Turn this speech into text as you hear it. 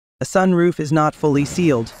A sunroof is not fully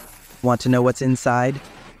sealed. Want to know what's inside?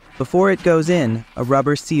 Before it goes in, a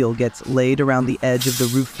rubber seal gets laid around the edge of the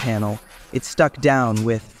roof panel. It's stuck down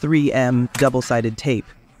with 3M double-sided tape.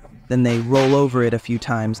 Then they roll over it a few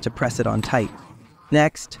times to press it on tight.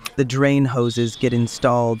 Next, the drain hoses get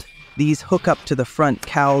installed. These hook up to the front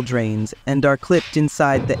cowl drains and are clipped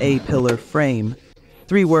inside the A-pillar frame.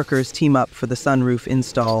 3 workers team up for the sunroof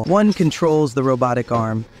install. One controls the robotic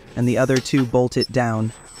arm, and the other 2 bolt it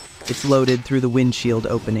down. It's loaded through the windshield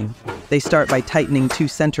opening. They start by tightening 2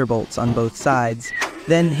 center bolts on both sides,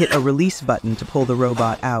 then hit a release button to pull the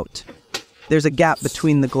robot out. There's a gap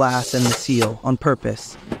between the glass and the seal, on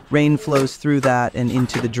purpose. Rain flows through that and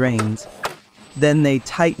into the drains. Then they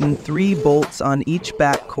tighten 3 bolts on each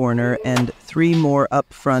back corner and 3 more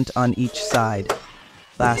up front on each side.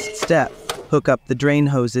 Last step, hook up the drain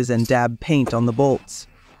hoses and dab paint on the bolts.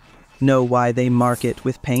 Know why they mark it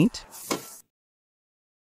with paint?